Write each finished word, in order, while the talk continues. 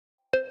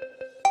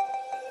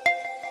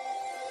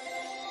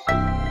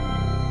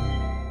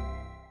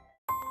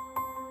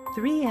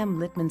3M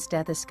Littmann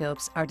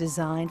stethoscopes are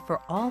designed for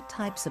all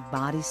types of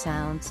body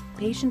sounds,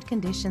 patient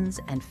conditions,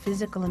 and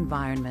physical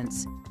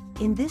environments.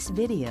 In this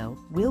video,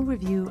 we'll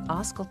review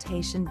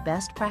auscultation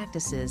best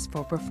practices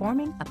for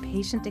performing a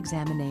patient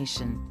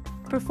examination.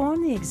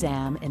 Perform the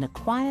exam in a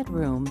quiet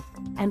room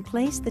and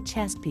place the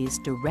chest piece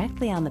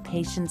directly on the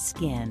patient's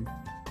skin.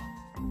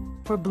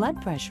 For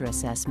blood pressure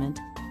assessment,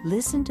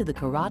 listen to the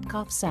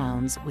Korotkov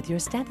sounds with your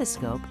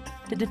stethoscope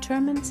to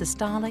determine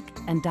systolic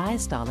and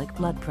diastolic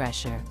blood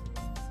pressure.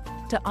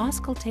 To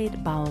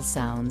auscultate bowel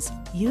sounds,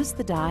 use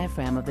the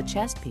diaphragm of the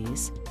chest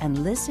piece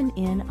and listen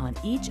in on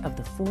each of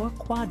the 4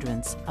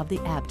 quadrants of the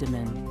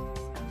abdomen.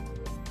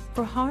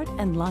 For heart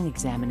and lung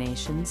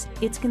examinations,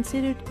 it's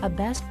considered a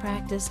best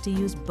practice to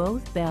use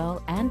both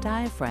bell and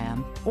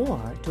diaphragm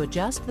or to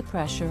adjust the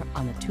pressure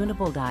on the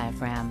tunable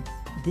diaphragm.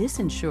 This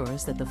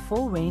ensures that the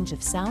full range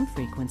of sound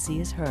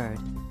frequency is heard.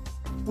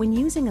 When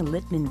using a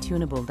Littmann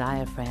tunable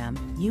diaphragm,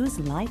 use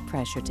light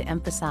pressure to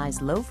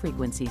emphasize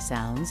low-frequency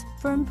sounds,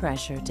 firm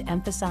pressure to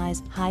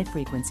emphasize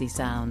high-frequency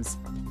sounds.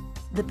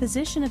 The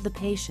position of the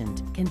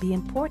patient can be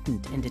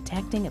important in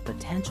detecting a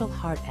potential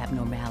heart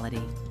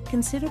abnormality.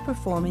 Consider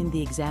performing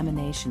the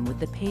examination with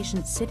the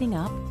patient sitting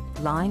up,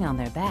 lying on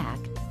their back,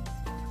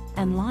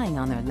 and lying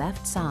on their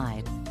left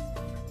side.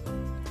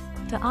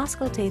 To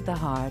auscultate the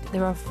heart,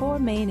 there are 4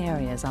 main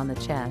areas on the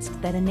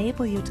chest that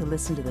enable you to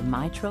listen to the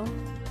mitral,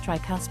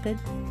 tricuspid,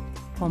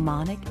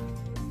 pulmonic,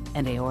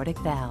 and aortic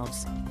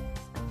valves.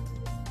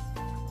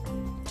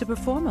 To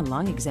perform a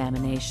lung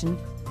examination,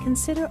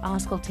 consider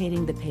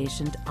auscultating the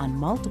patient on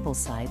multiple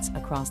sites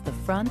across the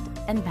front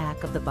and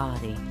back of the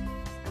body.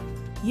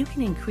 You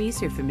can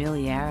increase your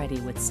familiarity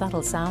with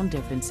subtle sound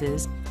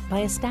differences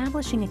by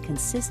establishing a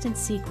consistent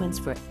sequence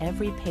for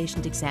every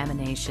patient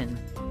examination.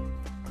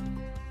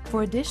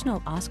 For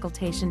additional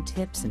auscultation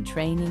tips and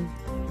training,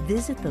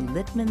 visit the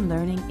Littmann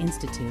Learning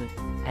Institute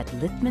at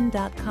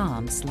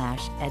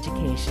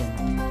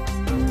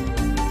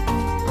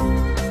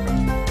littmann.com/education.